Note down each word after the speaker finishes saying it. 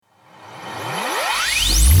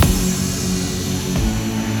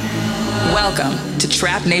Welcome to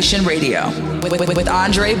Trap Nation Radio with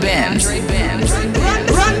Andre Benz. Run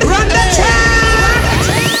the track!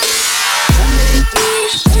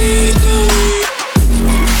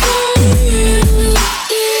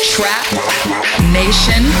 Trap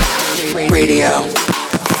Nation Radio.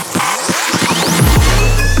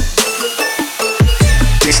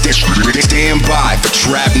 Stand by for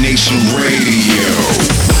Trap Nation Radio.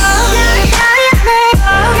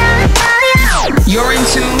 You're in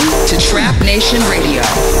tune to Trap Nation Radio.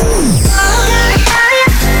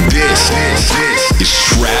 This is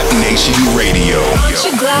Trap Nation Radio.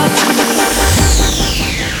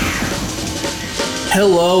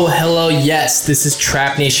 Hello, yes, this is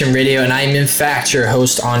Trap Nation Radio, and I am in fact your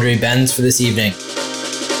host, Andre Benz, for this evening.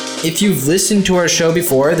 If you've listened to our show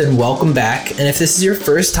before, then welcome back, and if this is your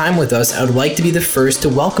first time with us, I would like to be the first to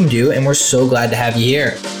welcome you, and we're so glad to have you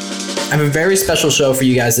here. I have a very special show for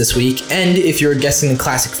you guys this week, and if you're guessing the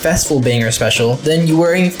classic festival banger special, then you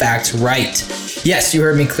were in fact right. Yes, you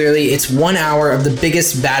heard me clearly, it's 1 hour of the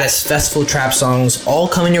biggest, baddest festival trap songs all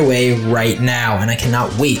coming your way right now, and I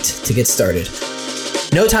cannot wait to get started.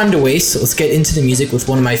 No time to waste, so let's get into the music with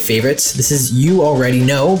one of my favorites. This is You Already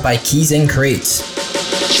Know by Keys and Krates.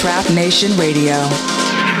 Trap Nation Radio.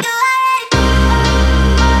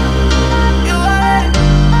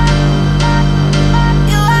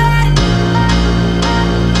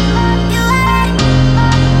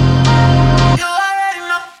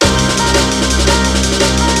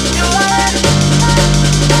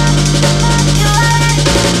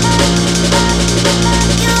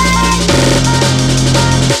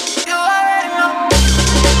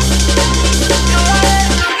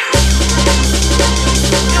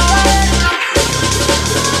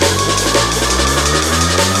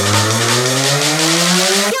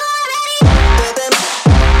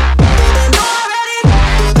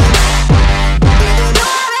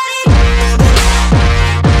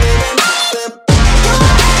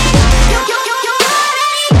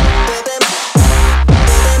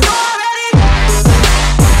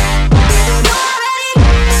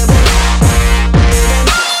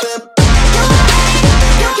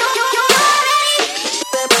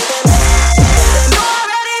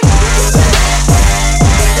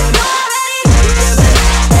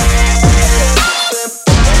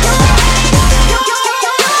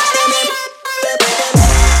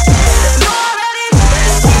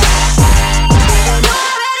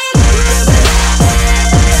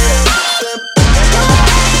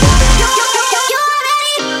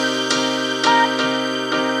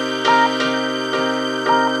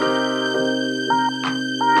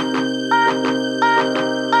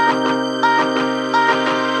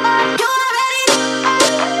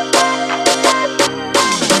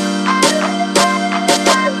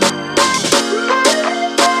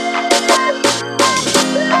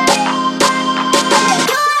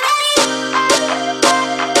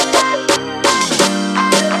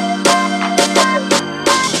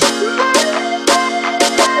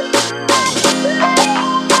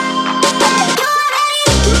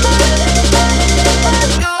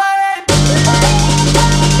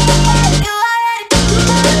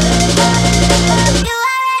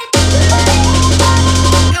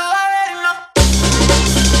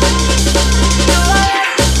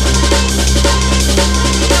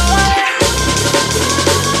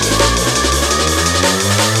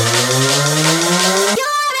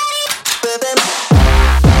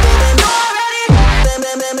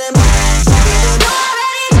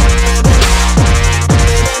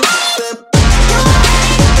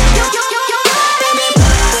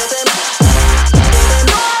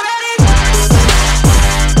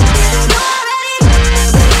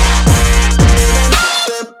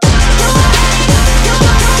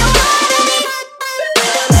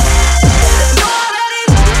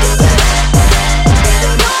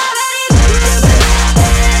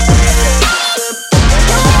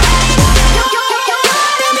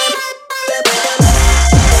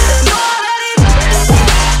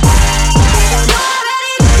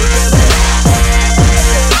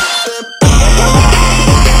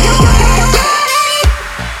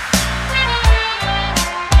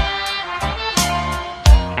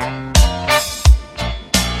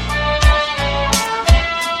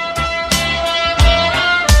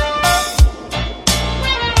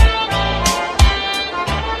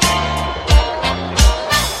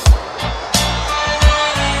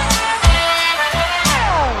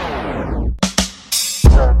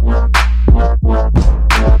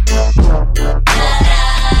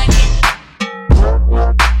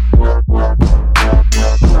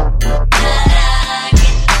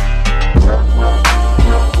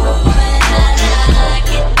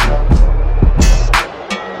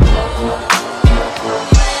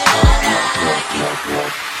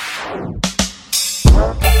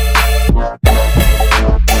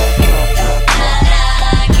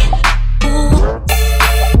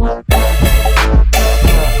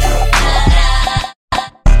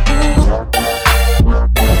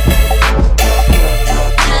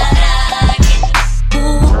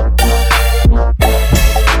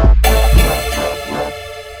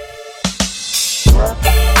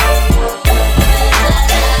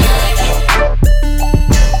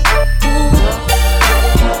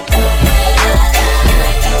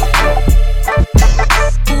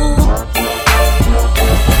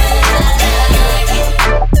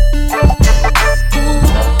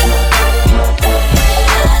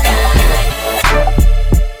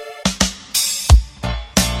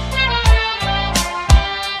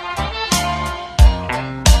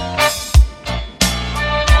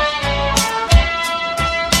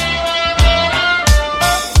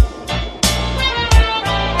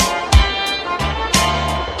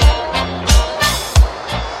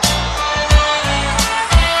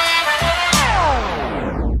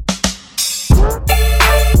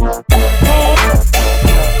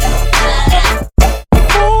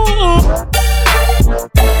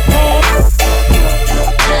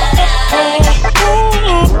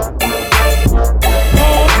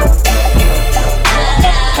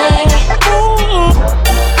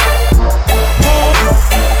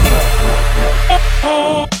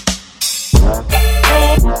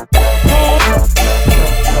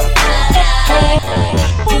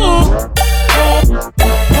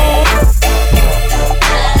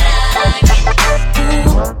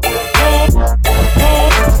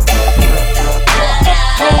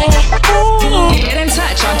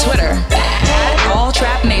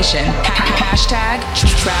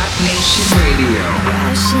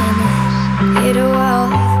 hit a wall.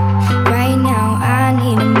 Right now I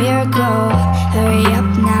need a miracle. Hurry up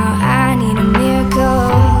now, I need a miracle.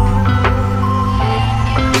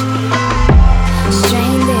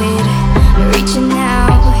 Stranded, reaching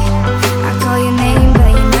out. I call your name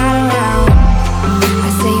but you're not around. I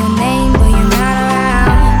say your name but you're not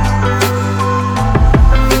around.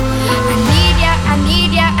 I need ya, I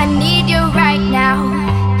need ya, I need you right now.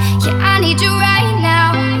 Yeah, I need you right now.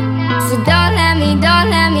 So don't let me down.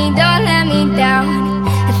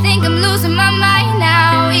 I think I'm losing my mind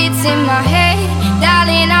now. It's in my head,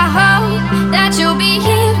 darling, I hope that you'll be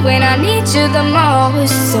here when I need you the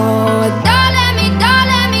most. So don't let me down. Don't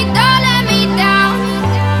let me down.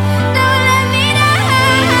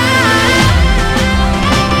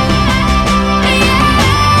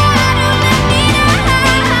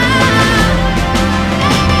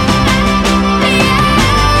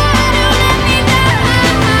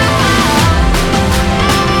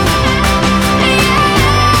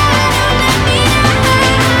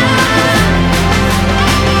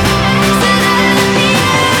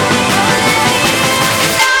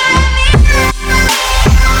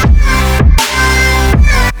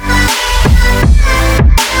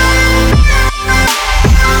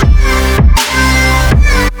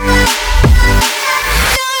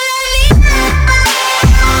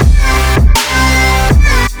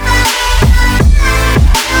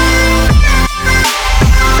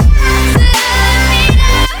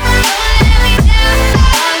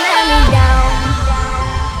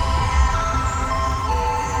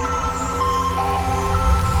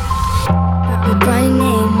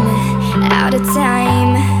 Running out of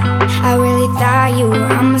time. I really thought you were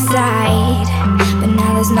on my side, but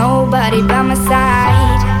now there's nobody by my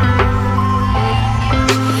side.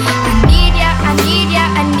 I need ya, I need ya,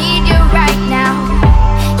 I need you right now.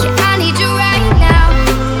 Yeah, I need you right now.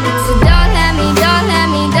 So don't let me down.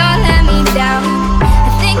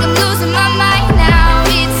 I think I'm losing my mind now.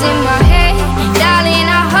 It's in my head, darling,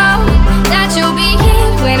 I hope that you'll be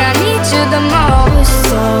here when I need you the most.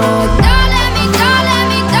 So don't let me down. Don't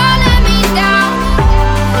let me down.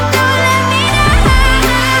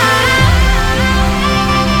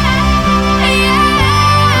 Yeah.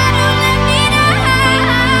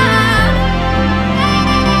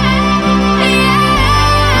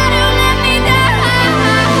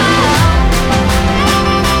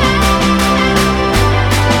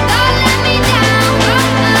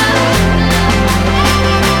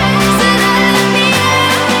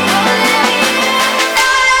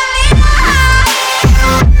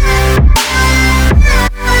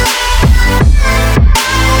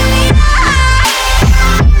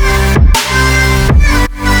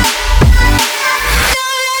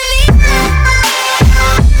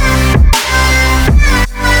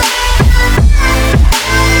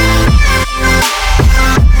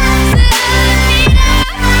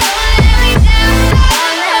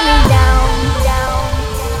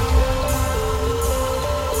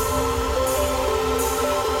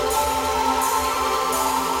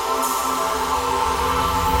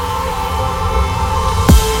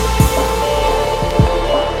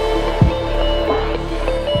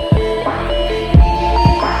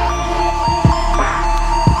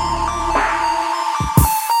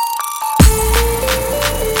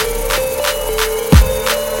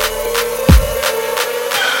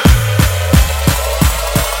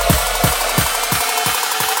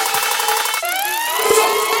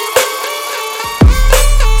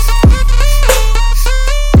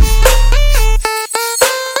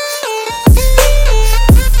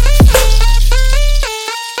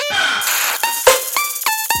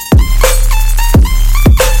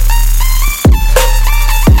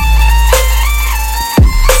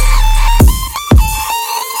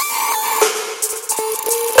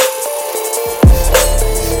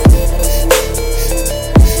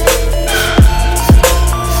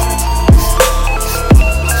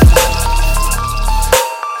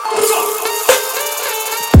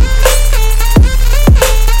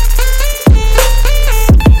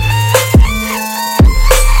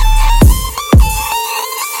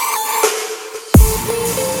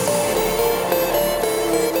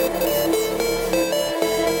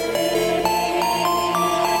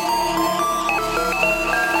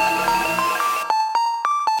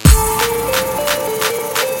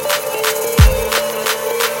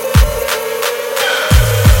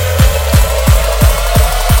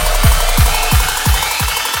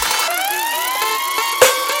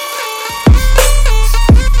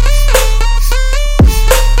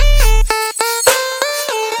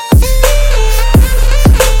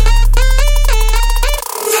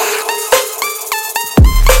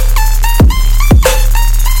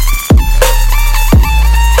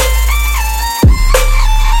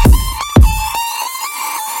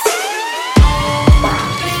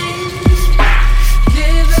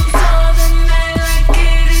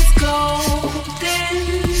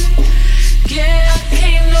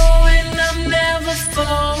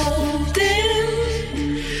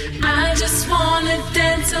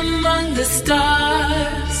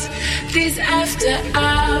 after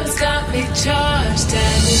hours got me charged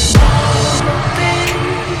and it's open.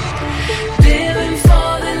 Living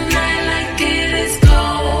for the night like it is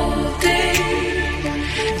golden.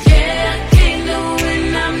 Yeah, I came to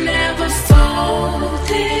win, I'm never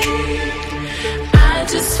folding. I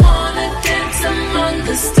just wanna dance among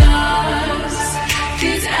the stars.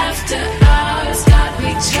 These after hours got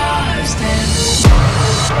me charged and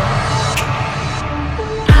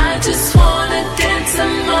I just wanna dance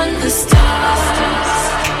among the stars.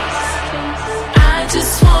 I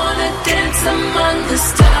just wanna dance among the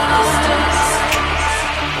stars.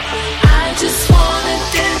 I just wanna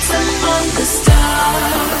dance among the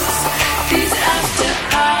stars. These after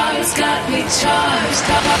hours got me charged.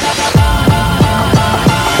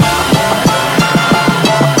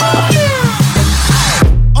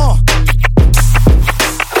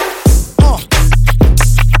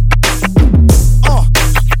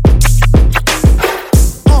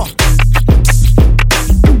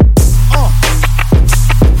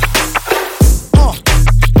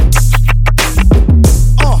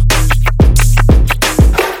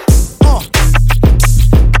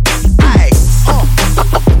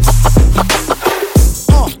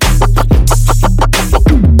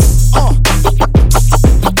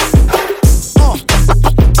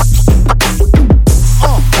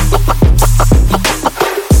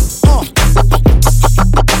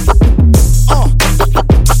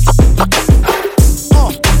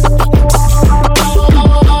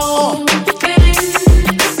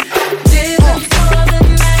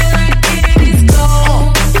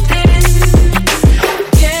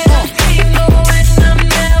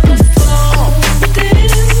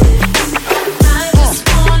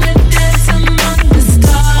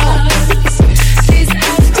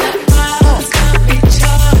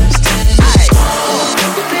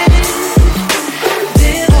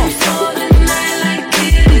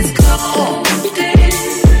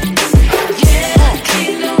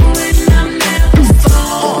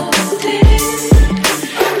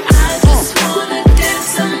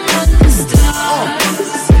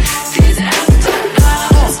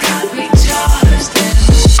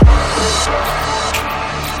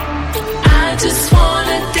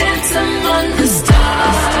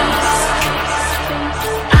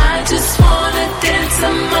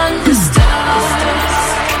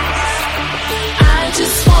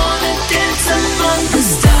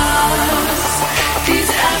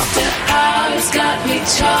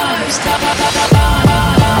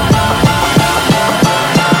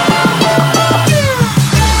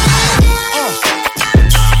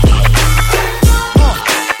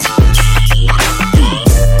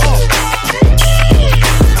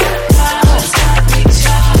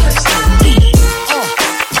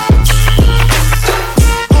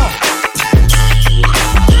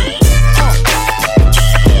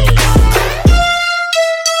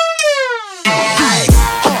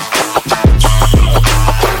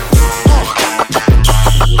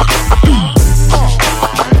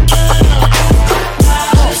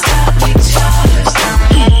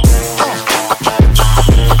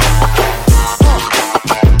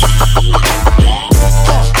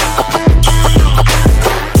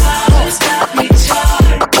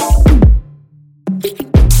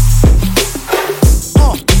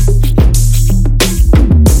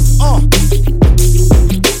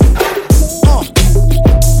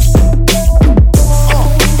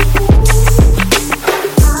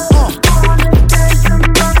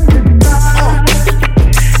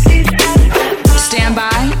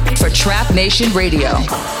 Radio.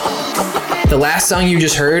 The last song you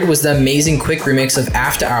just heard was the amazing QUIX remix of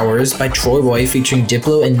After Hours by TroyBoi featuring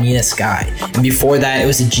Diplo and Nina Sky. And before that, it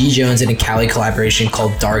was a G Jones and Ekali collaboration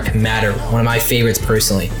called Dark Matter, one of my favorites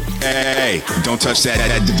personally. Hey, don't touch that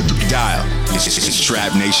dial. It's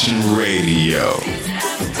Trap Nation Radio.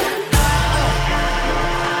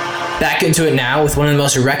 Back into it now with one of the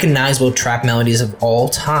most recognizable trap melodies of all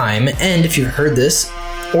time, and if you've heard this,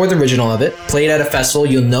 or the original of it, played at a festival,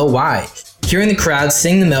 you'll know why. Hearing the crowd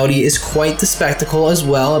sing the melody is quite the spectacle as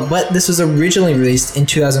well, but this was originally released in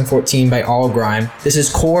 2014 by all Grime. This is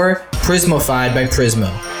Core Prismodified by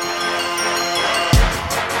Prismo.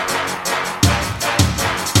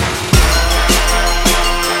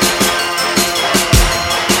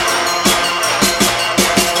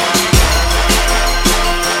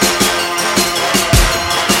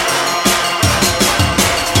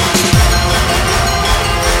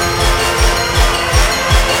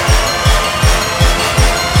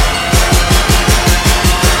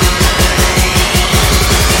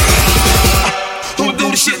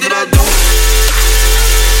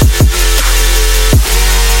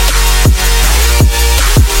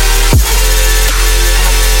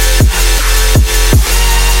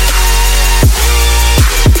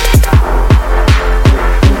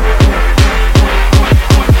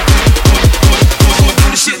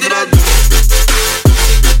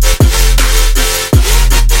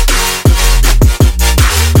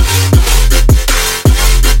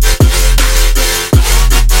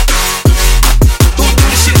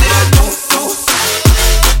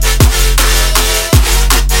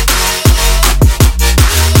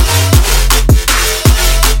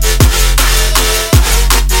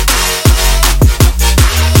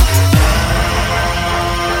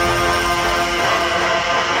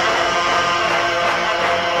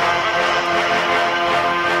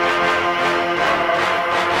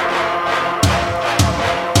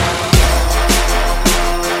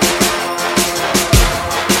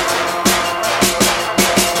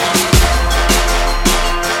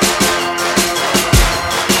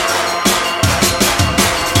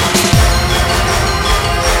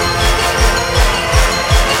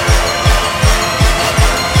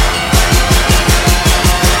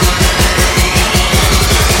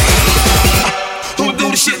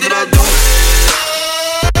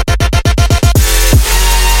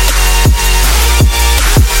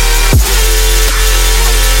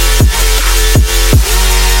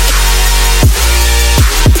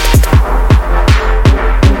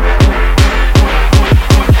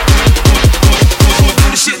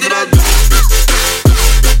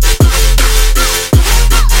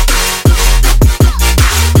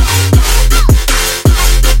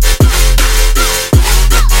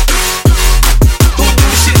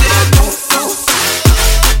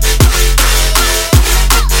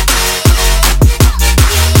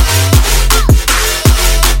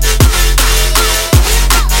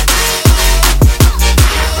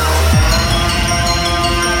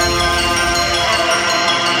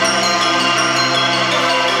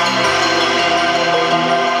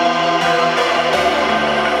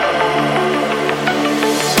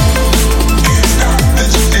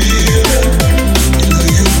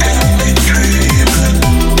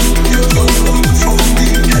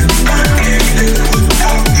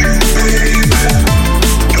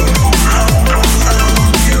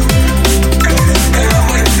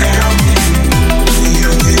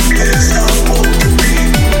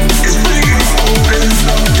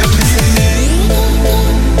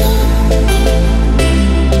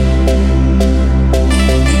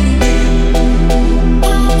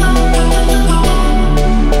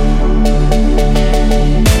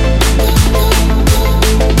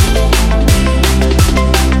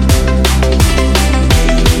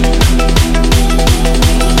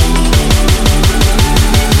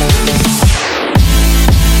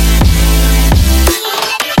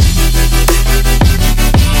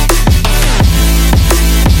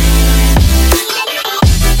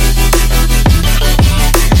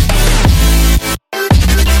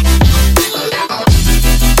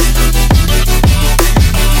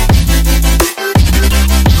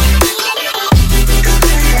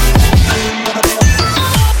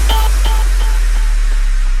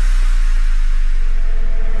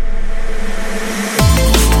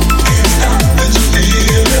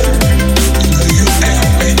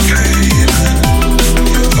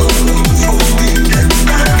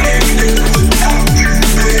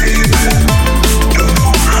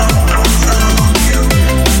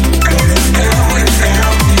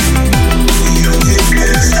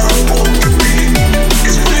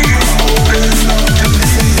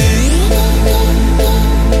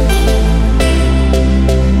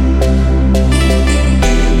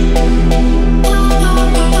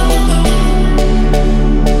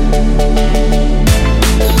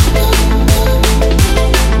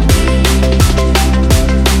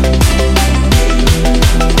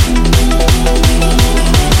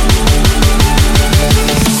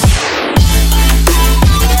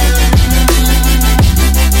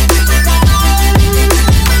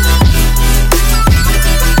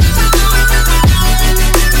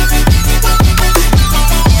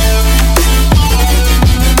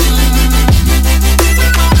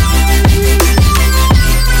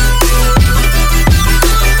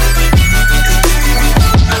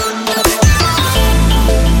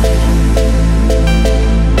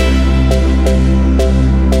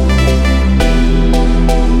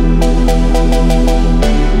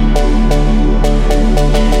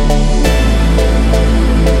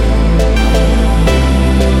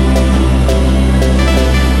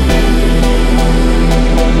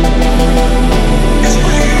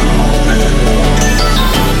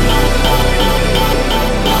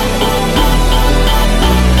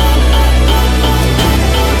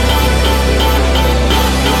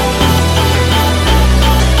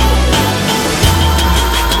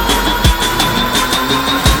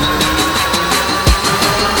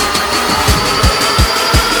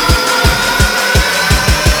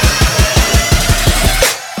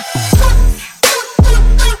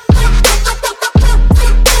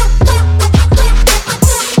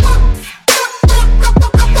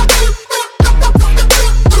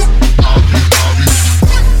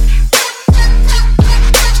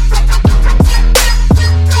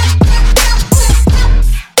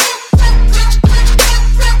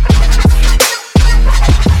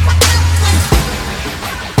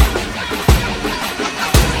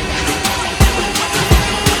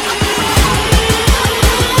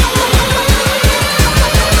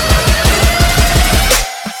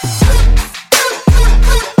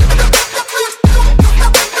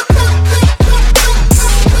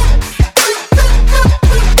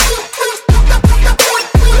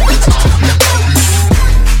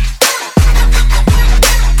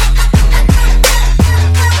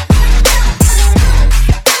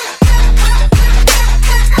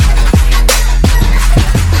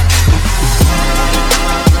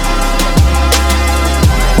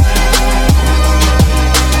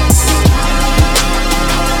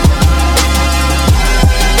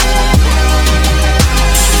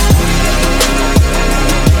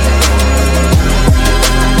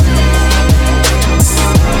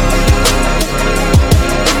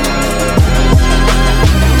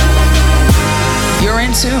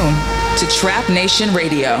 Trap Nation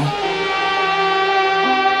Radio.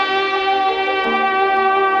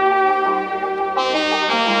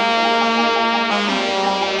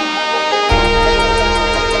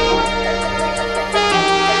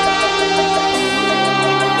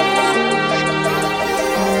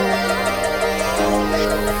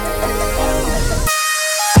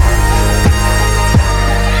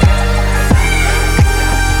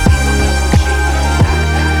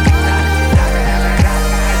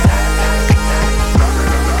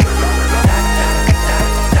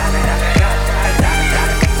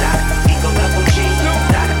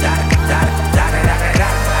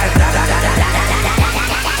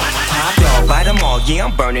 Yeah,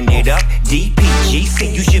 I'm burning it up.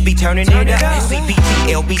 DPGC, you should be turning it up.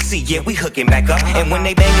 CPT, LBC, yeah, we hooking back up. And when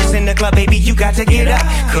they bang us in the club, baby, you got to get up.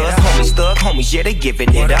 Cause homies, thug homies, yeah, they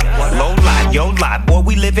giving it up. Low life, yo life, boy,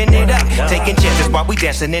 we living it up. Taking chances while we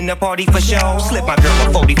dancing in the party for show. Slip my girl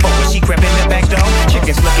a 44 when she crept in the back door.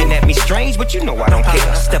 Chickens looking at me strange, but you know I don't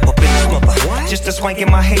care. Step up in the smother, just a swank in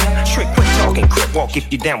my hair. Trick, quit talking, crip walk if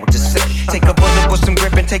you down with the set. Take a bullet with some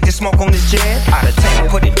grip and take the smoke on this jet. Out of town,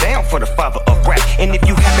 put it down for the father of rap. And if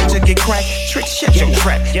you happen to get cracked, trick, shut your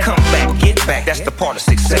trap. Come back, get back, that's the part of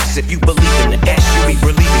success. If you believe in the S, you be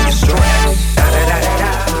relieving your stress. Da da da da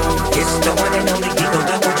da, it's the one and only Eagle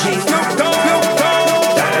Double G. Snoop Dogg, Snoop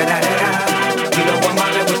Dogg. Da da da da da, you know I'm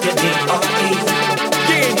mobbing with the D.R.E.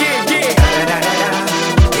 Yeah, yeah, yeah. Da da da da da,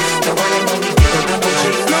 it's the one and only Eagle Double G.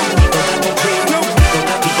 Snoop Double G, Snoop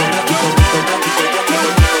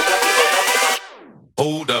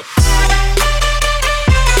Hold up.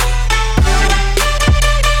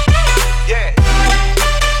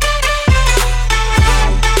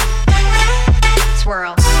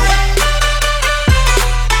 Swirl.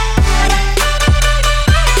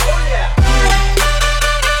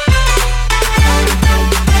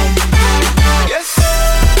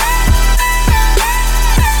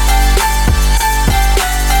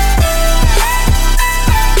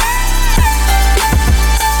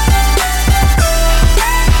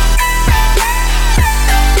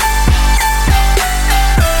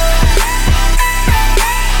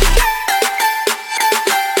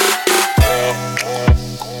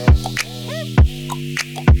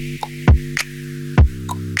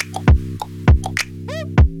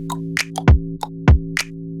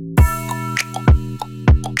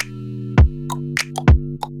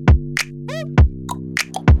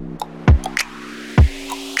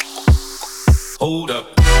 Hold up.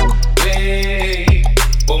 Hey,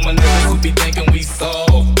 for my niggas who be thinking we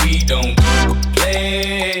soft, we don't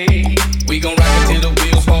play. We gon' rock until the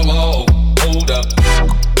wheels fall off. Hold up.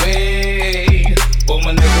 Wait, for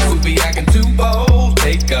my niggas who be acting too bold,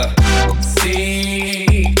 take a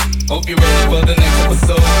seat. Hope you're ready for the next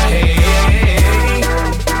episode. Hey,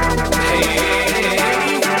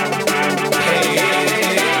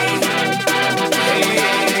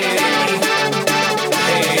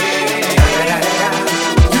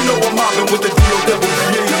 with the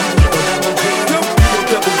D.O.double-G.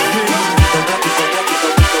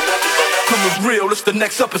 Coming real, it's the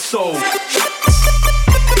next episode.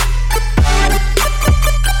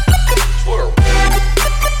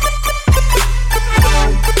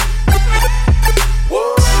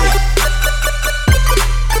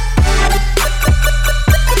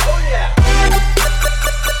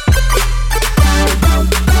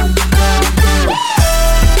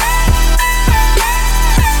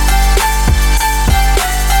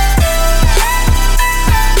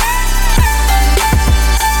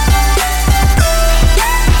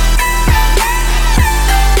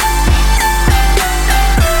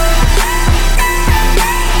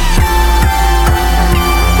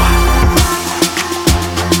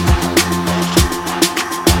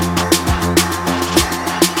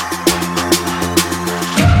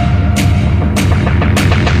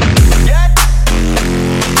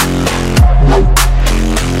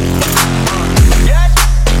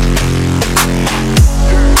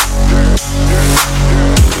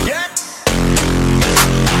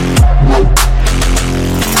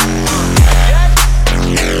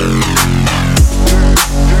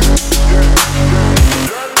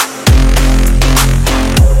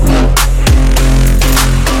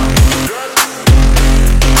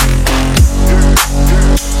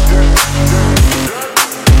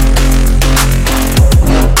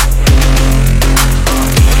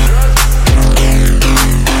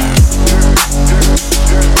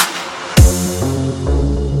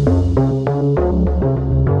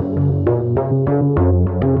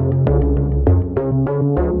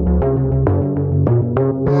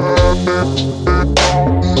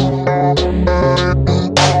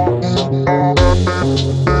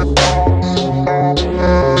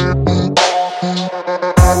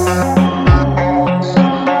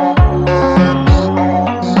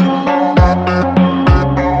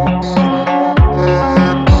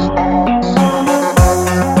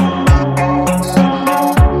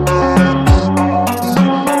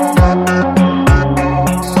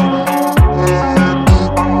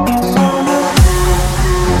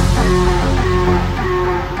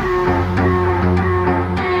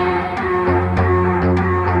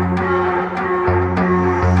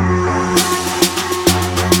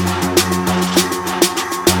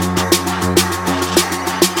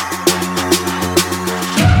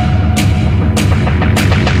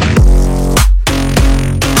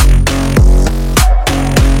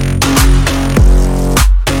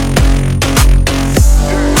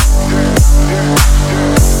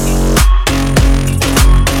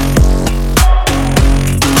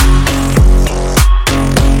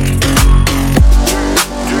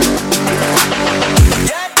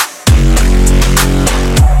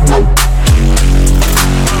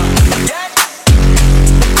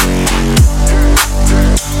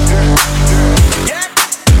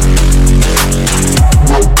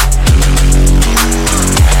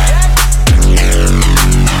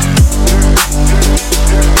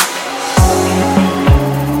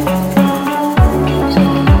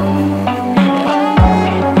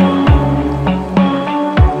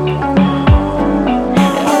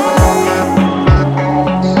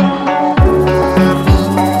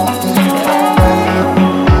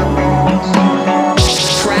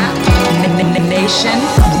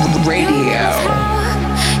 Radio.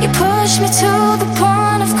 You push me to the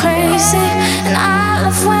point of crazy, and I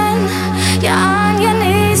love when you're on your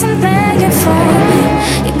knees and begging for me.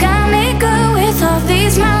 You got me good with all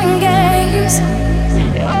these mind games.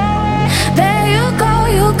 There you go,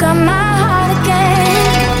 you got my heart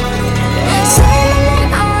again. Say my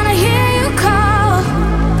name, I wanna hear you call.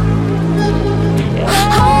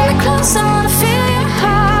 Hold me close, I wanna feel your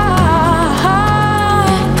heart.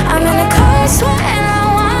 I'm in a cold sweat and I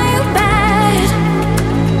want you bad.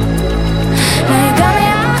 Now you got me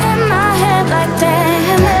out in my head like that,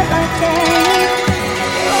 like that.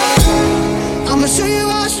 I'ma show you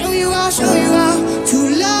out, show you out, show you out to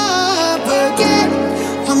love again.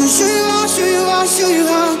 I'ma show you out, show you out, show you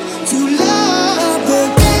out to love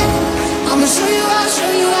again. I'ma show you out,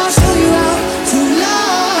 show you out, show you out to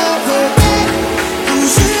love again. I'ma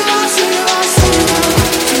show you out, show you out, show you out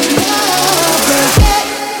to love again.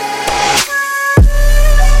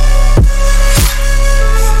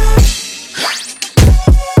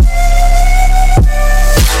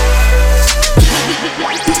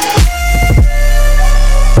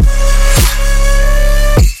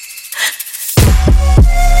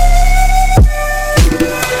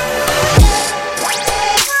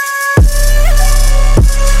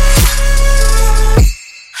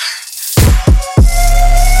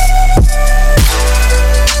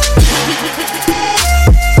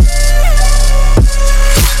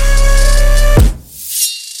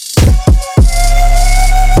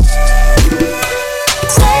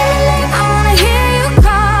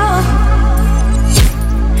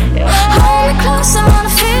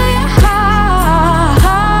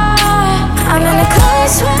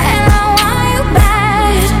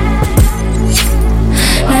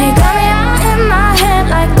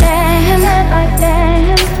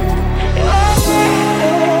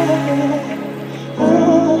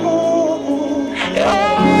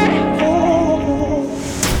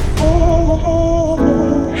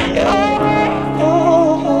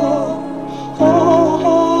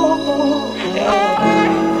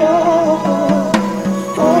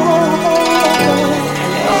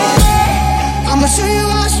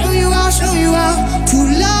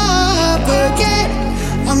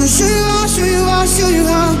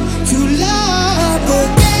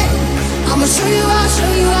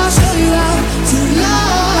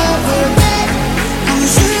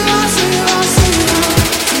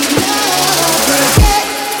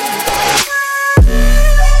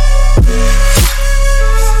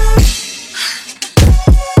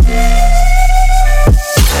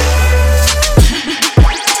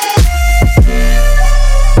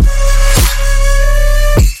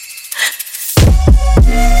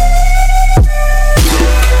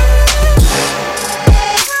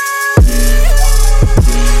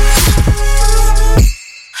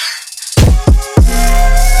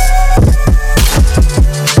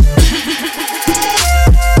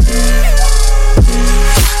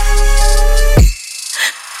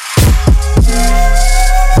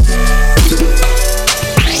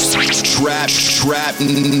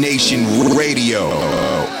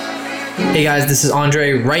 Hey guys, this is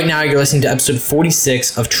Andre. Right now you're listening to episode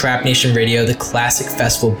 46 of Trap Nation Radio, the classic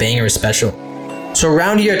festival banger special. So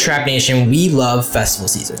around here at Trap Nation, we love festival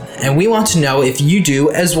season, and we want to know if you do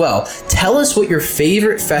as well. Tell us what your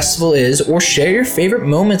favorite festival is, or share your favorite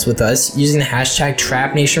moments with us using the hashtag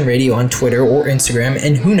Trap Nation Radio on Twitter or Instagram,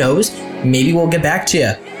 and who knows, maybe we'll get back to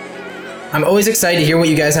you. I'm always excited to hear what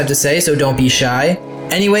you guys have to say, so don't be shy.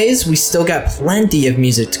 Anyways, we still got plenty of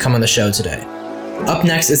music to come on the show today. Up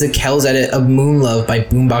next is a KELLZ edit of Moon Love by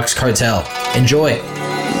Boombox Cartel. Enjoy.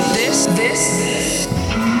 This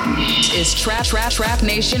is Trap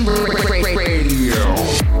Nation Radio.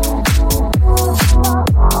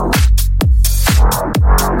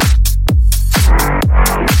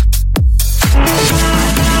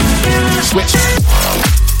 Switch.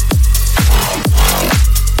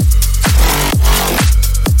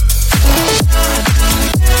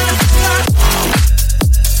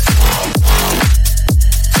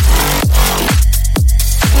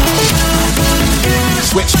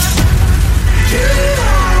 Switch. You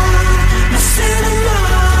are my cinema.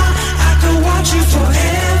 I could watch you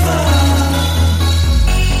forever.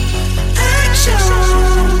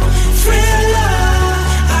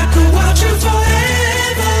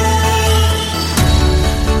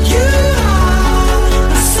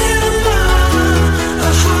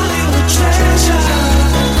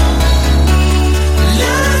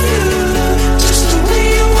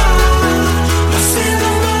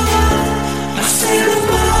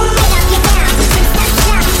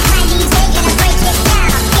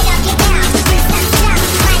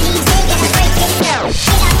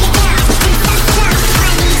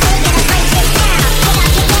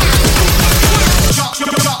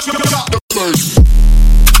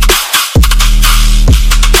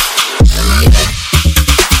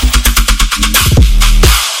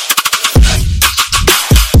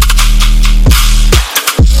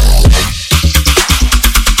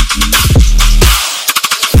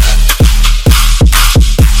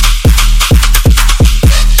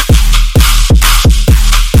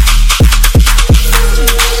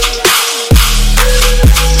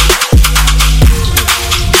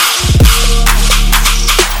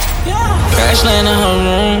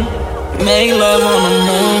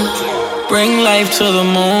 to the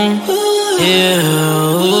moon. Yeah.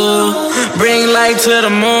 Bring light to the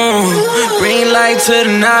moon. Bring light to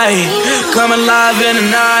the night. Come alive in the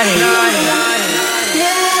night.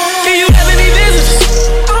 Can you have any visitors?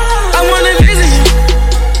 I wanna visit you.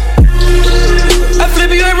 I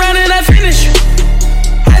flip you around and I finish you.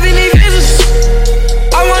 Have any visitors?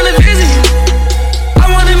 I wanna visit you. I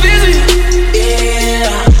wanna visit you.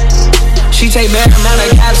 Yeah. She take bad amount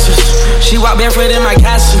of capsules. She walk barefoot in my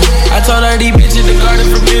castle. I told her these bitches the garden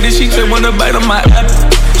forbidden. She said wanna bite on my apple.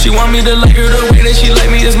 She want me to like her the way that she like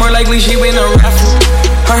me. It's more likely she win a raffle.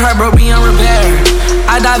 Her heart broke beyond repair.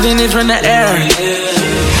 I dive in it from the air.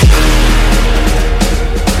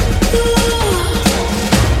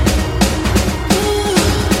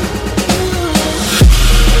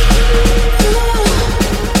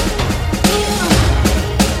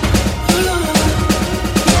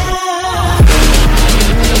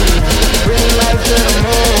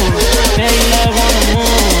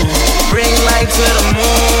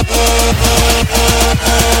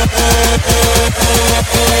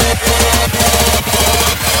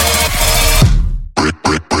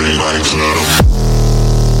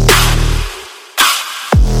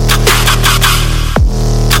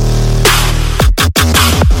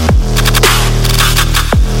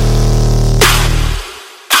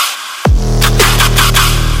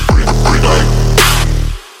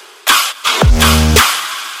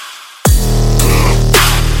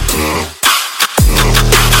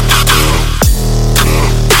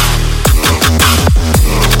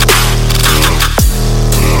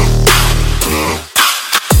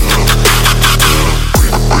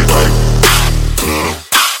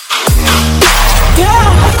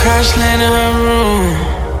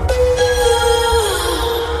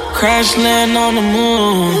 Crash land on the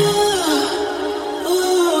moon.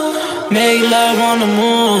 Make love on the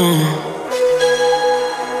moon.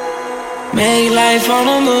 Make life on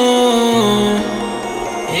the moon.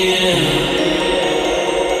 Yeah.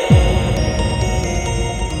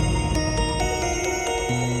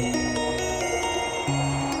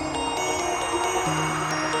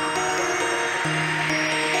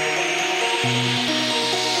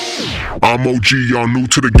 I'm OG, y'all new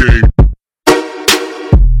to the game.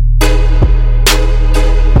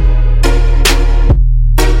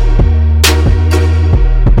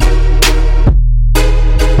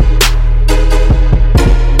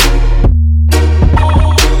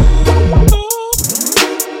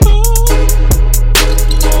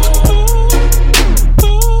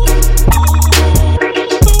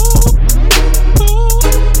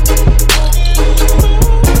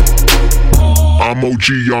 I'm OG,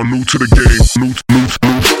 y'all new to the game. New.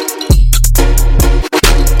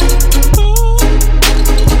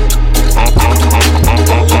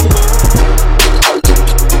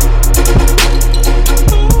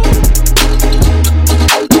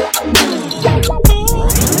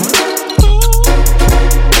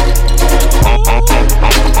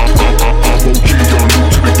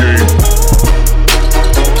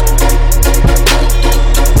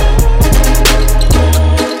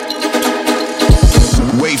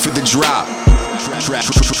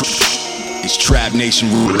 It's Trap Nation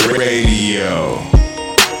Radio.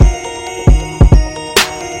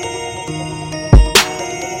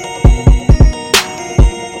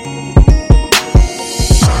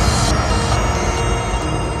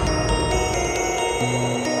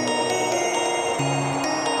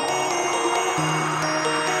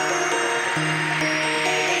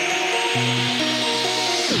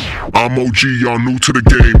 I'm OG, y'all new to the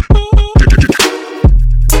game.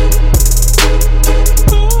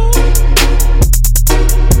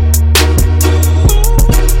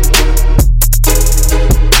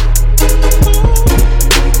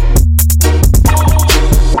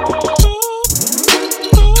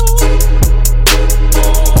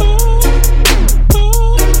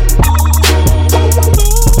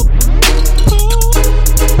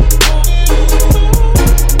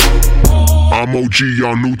 I'm OG,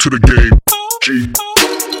 y'all new to the game. G.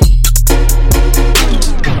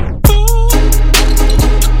 Time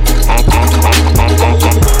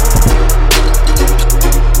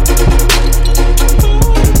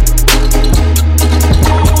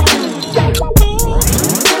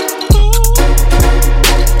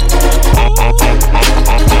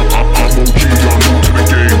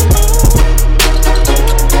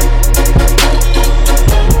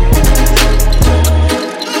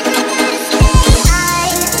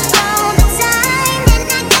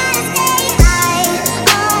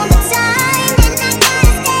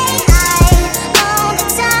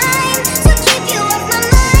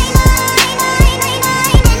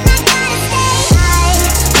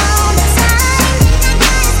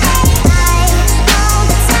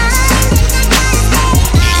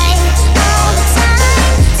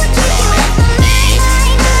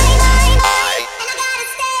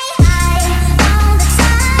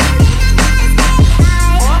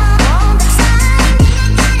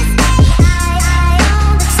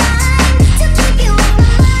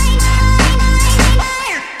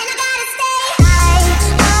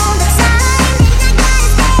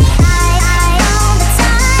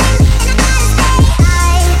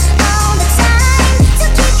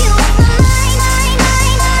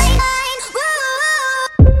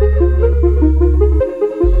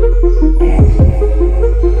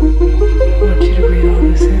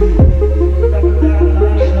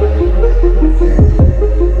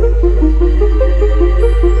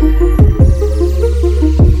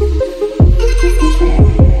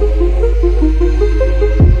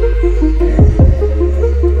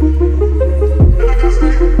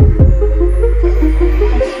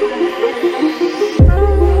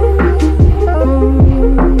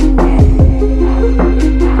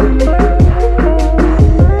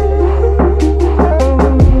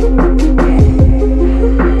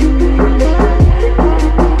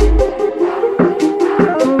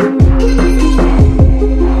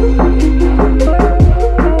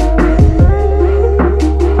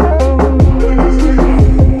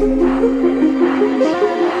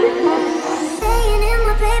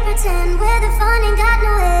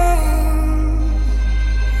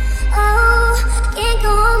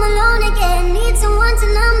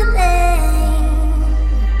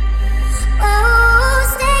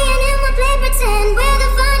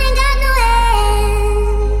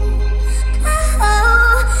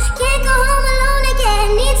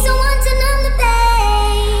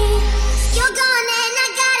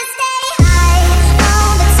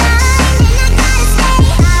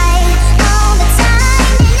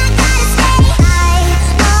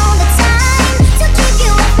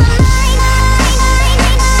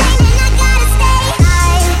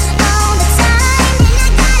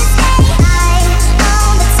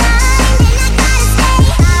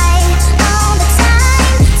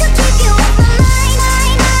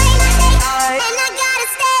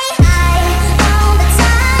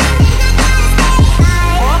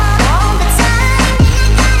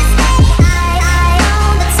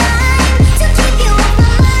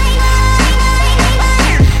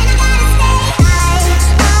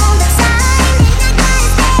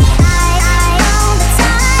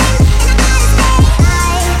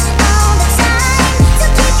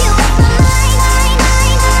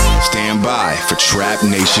Trap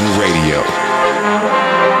Nation Radio.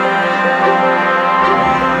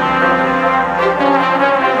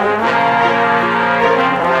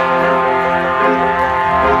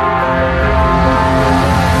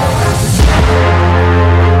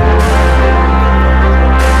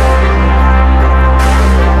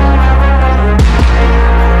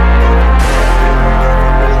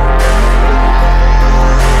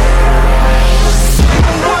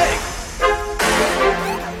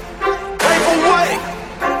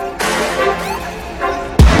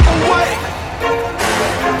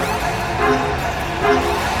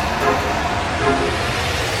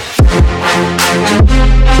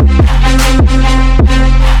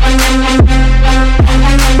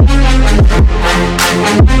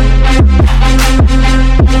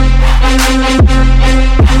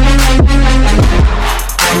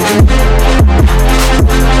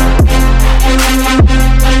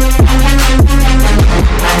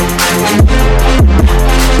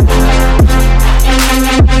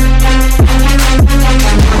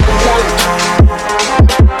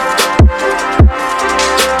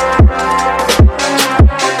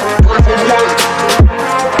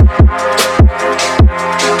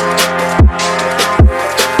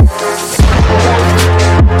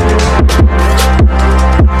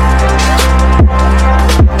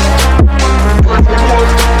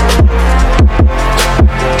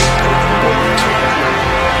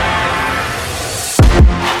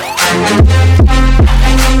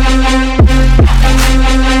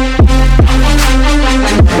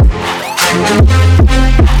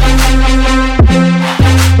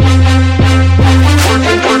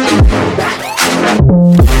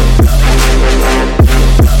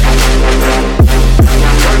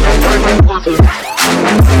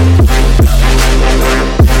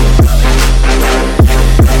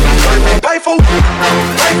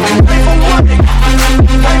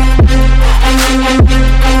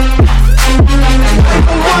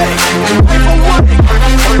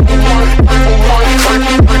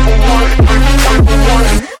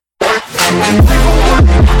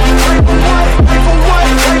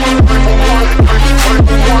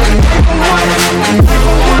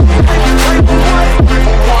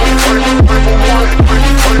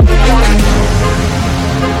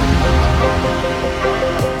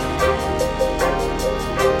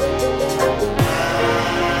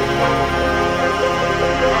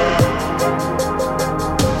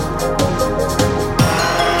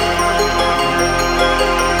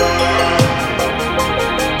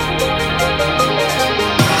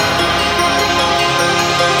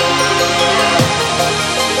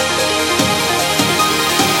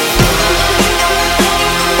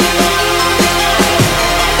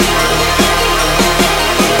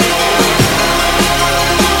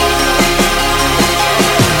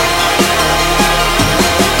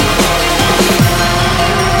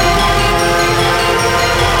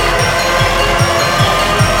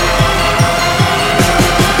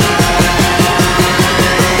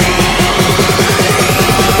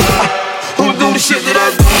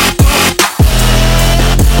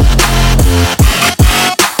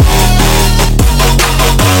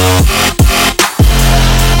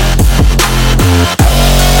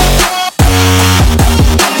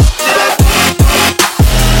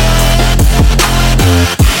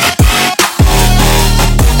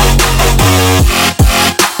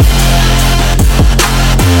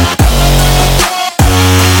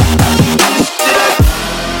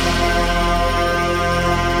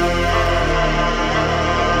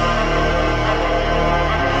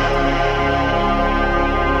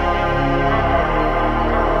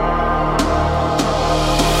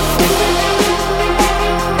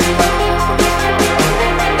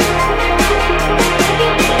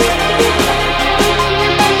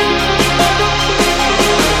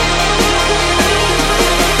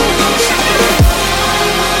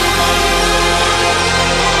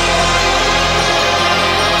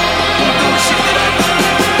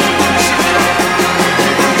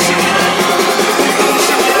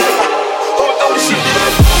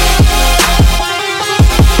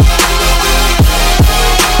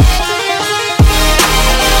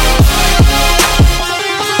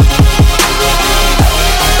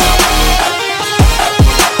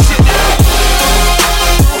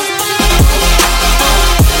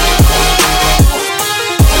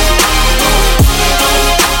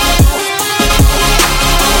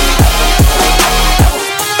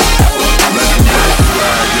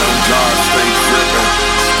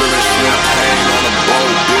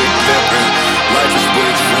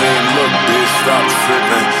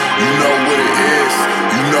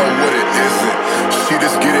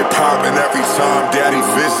 popping every time daddy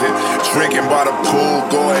visit. Drinking by the pool,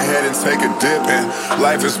 go ahead and take a dip in.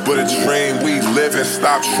 Life is but a dream, we living,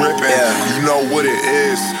 stop tripping. You know what it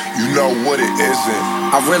is, you know what it isn't.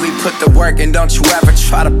 I really put the work in, don't you ever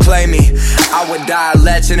try to play me. I would die a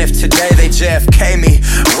legend if today they JFK me.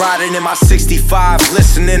 Riding in my 65,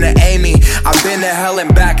 listening to Amy. I've been to hell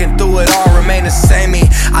and back and through it all, remain the same me.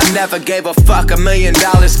 I never gave a fuck, $1 million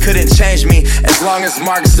couldn't change me. As long as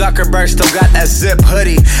Mark Zuckerberg still got that zip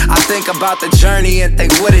hoodie. I think about the journey and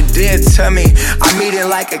think what it did to me. I'm eating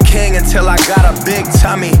like a king until I got a big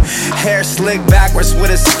tummy. Hair slicked backwards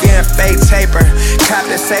with a skin fade taper.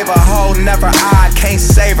 Captain save a hoe, never I can't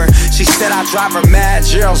save her. She said I drive her mad,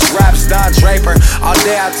 Gerald's raps, Don Draper. All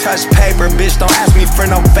day I touch paper, bitch don't ask me for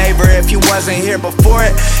no favor. If you wasn't here before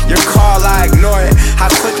it, your call I ignore it. How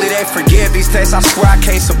quickly they forgive these days, I swear I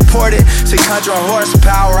can't support it. 600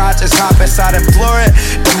 horsepower, I just hop inside and floor it.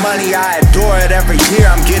 The money I adore it, every year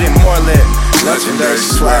I'm getting more lit. Legendary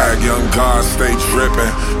swag, young God stay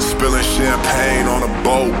drippin'. Spilling champagne on a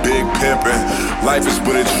boat, big pimpin'. Life is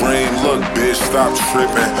but a dream, look bitch, stop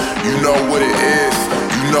trippin'. You know what it is,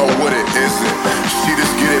 you know what it isn't. She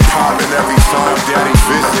just get it poppin' every time daddy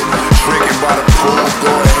visit. Drinking by the pool,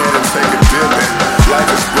 go ahead and take a dip in.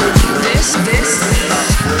 Life is but a dream. This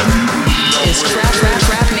is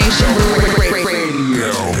Trap Nation Radio.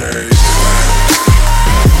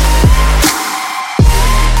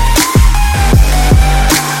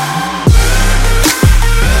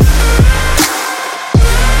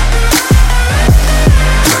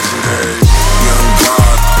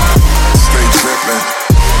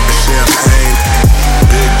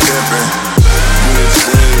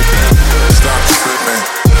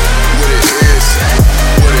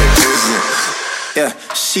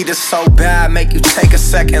 She just so bad, make you take a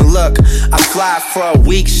second look. I fly for a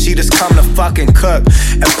week, she just come to fucking cook.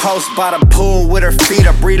 And post by the pool with her feet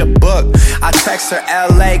up, read a book. I text her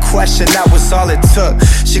LA question, that was all it took.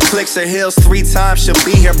 She clicks her heels 3 times, she'll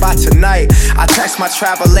be here by tonight. I text my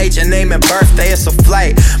travel agent, name and birthday, it's a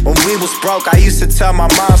flight. When we was broke, I used to tell my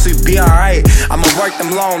moms we'd be alright. I'ma work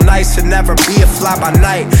them long nights to never be a fly by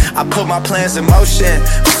night. I put my plans in motion,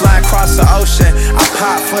 flying across the ocean. I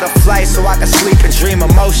pop for the flight so I can sleep and dream of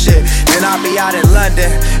motion. Then I'll be out in London,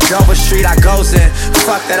 Dover Street I goes in.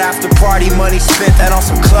 Fuck that after party money, spent that on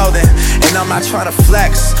some clothing. And I'm not trying to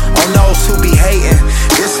flex on those who be hating.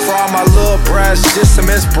 This for all my little bruhs, just some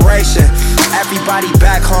inspiration. Everybody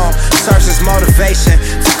back home serves as motivation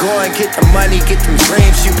to go and get the money, get them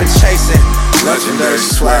dreams you've been chasing. Legendary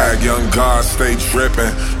swag, young God stay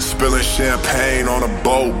drippin'. Spilling champagne on a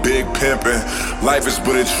boat, big pimpin'. Life is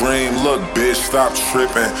but a dream, look bitch, stop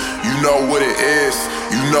trippin'. You know what it is,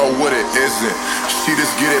 you know what it isn't. She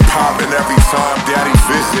just get it poppin' every time daddy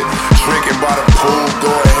visit. Drinking by the pool,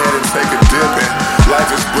 go ahead and take a dip in.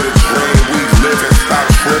 Life is but a dream, we livin', stop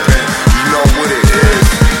trippin'. You know what it is,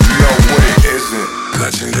 you know what it isn't.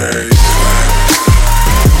 Legendary swag.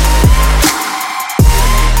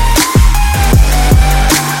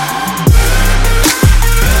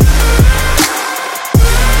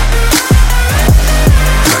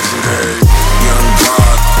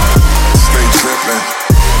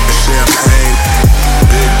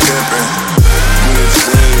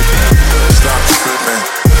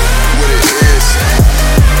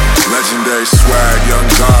 Legendary swag, young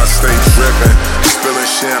God stay drippin'. Spilling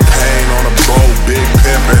champagne on a boat, big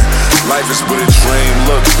pimpin'. Life is but a dream,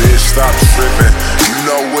 look bitch, stop trippin'. You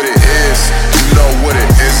know what it is, you know what it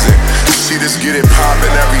isn't. She just get it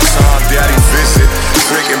poppin' every time daddy visit.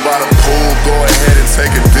 Drinking by the pool, go ahead and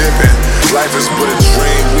take a dip in. Life is but a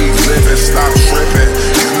dream, we livin', stop trippin'.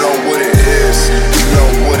 You know what it is, you know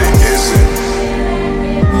what it isn't.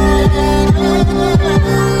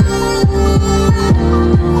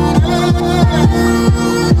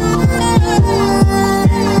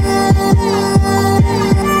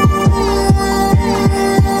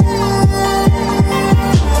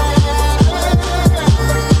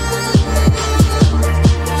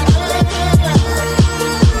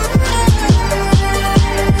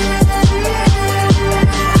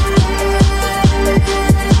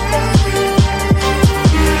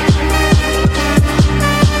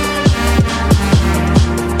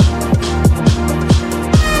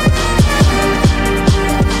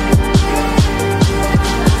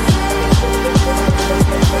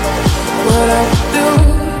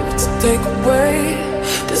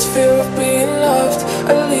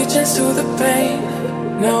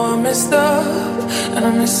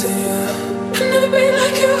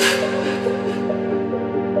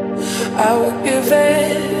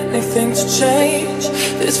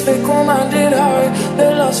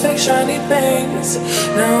 Shiny things.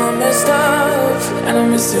 Now I'm messed up and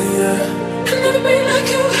I'm missing you. I'll never be like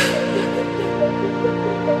you.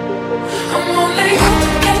 I'm only you.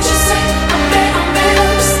 Can't you see? I made a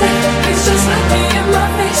mistake. It's just like me in my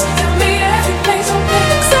face. Tell me everything's okay.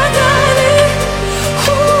 'Cause I got it.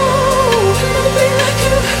 Ooh, I'll never be like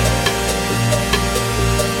you.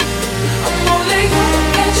 I'm only you.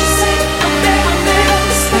 Can't you see? I made a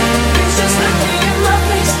mistake. It's just like me in my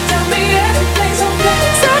face. Tell me everything's okay.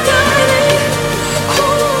 'Cause I got it.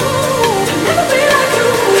 Ooh, I'll never be like you.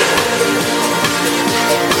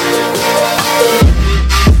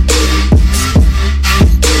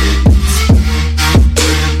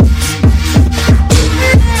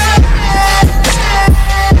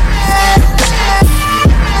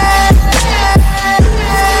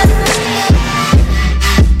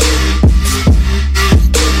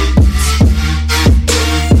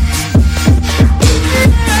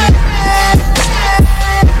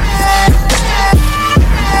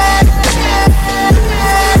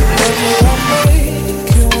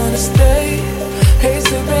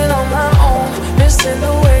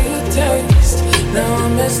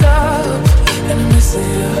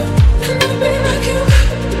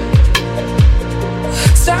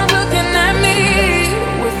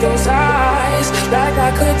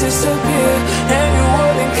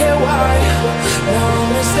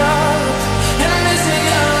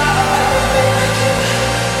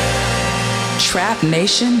 Trap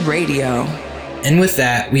Nation Radio. And with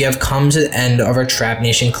that, we have come to the end of our Trap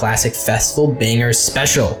Nation Classic Festival Bangers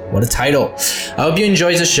special. What a title. I hope you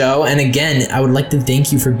enjoyed the show, and again, I would like to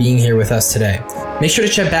thank you for being here with us today. Make sure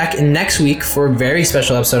to check back in next week for a very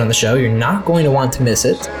special episode on the show. You're not going to want to miss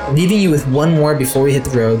it. Leaving you with one more before we hit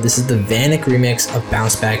the road. This is the Vanic remix of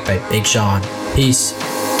Bounce Back by Big Sean. Peace.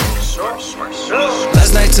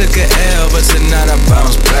 Last night took a L, but tonight I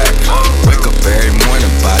bounce back. Wake up every morning,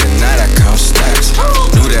 by the night I count stacks.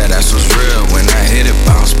 Knew that ass was real when I hit it,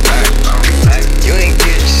 bounce back. You ain't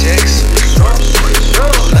getting checks.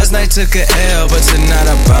 Last night took a L, but tonight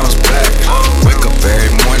I bounce back. Wake up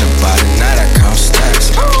every morning, by the night I count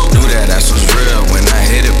stacks. Knew that ass was real when I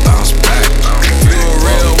hit it, bounce back. You a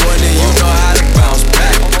real one and you know how to bounce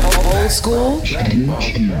back. Old school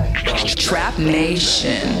Trap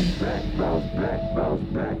Nation.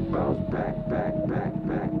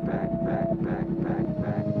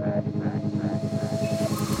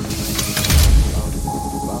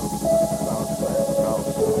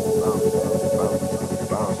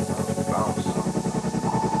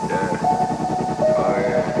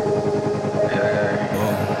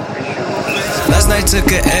 Last night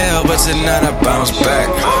took a L, but tonight I bounce back.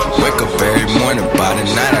 Wake up every morning, by the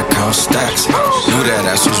night I count stacks. Knew that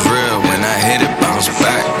ass was real when I hit it, bounce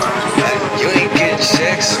back. You ain't getting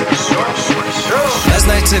checks. Last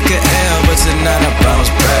night took a L, but tonight I bounce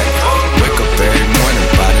back. Wake up every morning,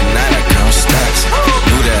 by the night I count stacks.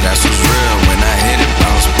 Knew that ass was real when I hit it,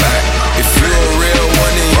 bounce back. If you a real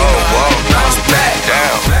one, then you know how to bounce back.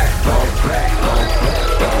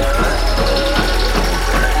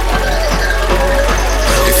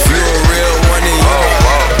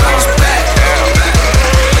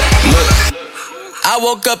 I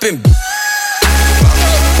woke up in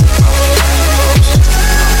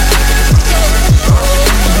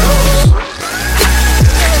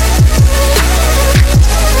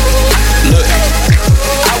look,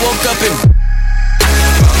 I woke up in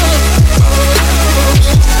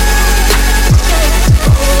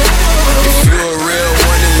if you a real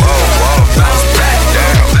one and you bounce back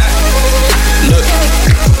down. Look,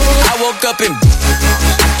 I woke up in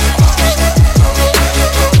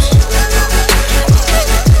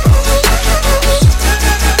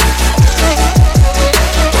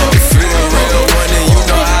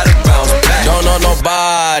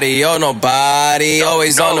nobody,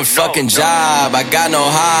 always on the fucking job. I got no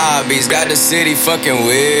hobbies, got the city fucking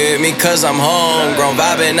with me, cause I'm homegrown,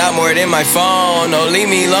 vibing out more than my phone. No, leave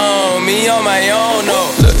me alone, me on my own, no.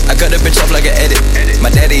 Look, I cut the bitch off like an edit. My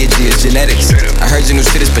daddy a G, it's genetics. I heard your new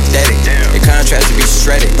shit is pathetic. Your contrast to be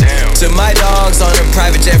shredded. To my dogs on a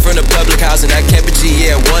private jet from the public house, and I kept a G,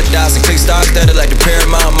 yeah, 1,000. Click stars studded like the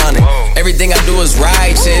Paramount money. Everything I do is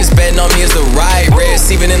righteous, betting on me is the right risk,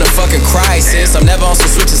 even in a fucking crisis. I'm never on some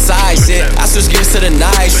switch side shit. I switch gears to the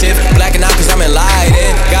night shift, blacking out cause I'm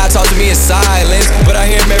enlightened. God talk to me in silence, but I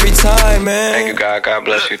hear him every time, man. Thank you, God, God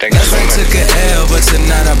bless you, thank you so much. Last night took a L, but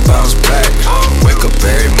tonight I bounce back. Wake up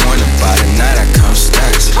every morning, by the night I count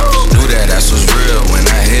stacks. Knew that ass was real when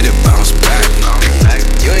I hit it, bounce back.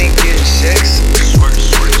 You ain't getting checks.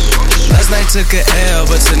 Last night took a L,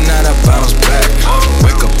 but tonight I bounce back.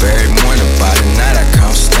 Wake up every morning, by the night I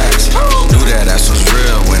count stacks. Knew that ass was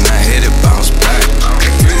real when I hit it, bounce back.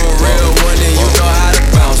 You a real one and you know how to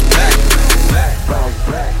bounce back.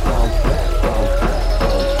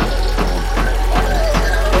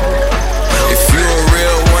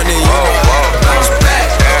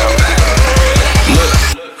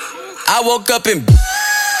 up in. Look,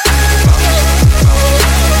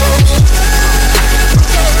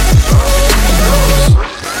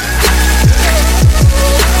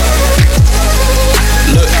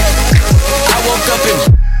 I woke up in.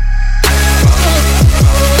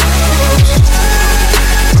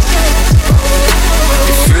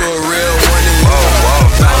 If you a real one, then you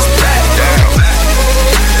bounce back down.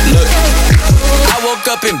 Look, I woke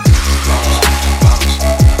up in.